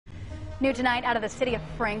New tonight out of the city of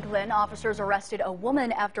Franklin, officers arrested a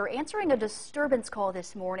woman after answering a disturbance call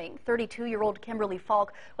this morning. 32-year-old Kimberly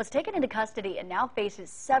Falk was taken into custody and now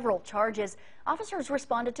faces several charges. Officers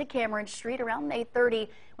responded to Cameron Street around 8:30.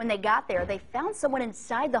 When they got there, they found someone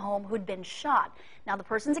inside the home who'd been shot. Now the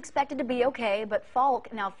person's expected to be okay, but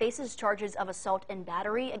Falk now faces charges of assault and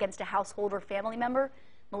battery against a household or family member,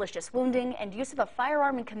 malicious wounding, and use of a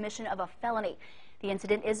firearm in commission of a felony. The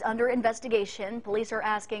incident is under investigation. Police are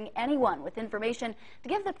asking anyone with information to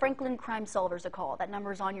give the Franklin Crime Solvers a call. That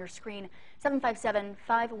number is on your screen,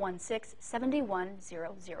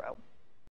 757-516-7100.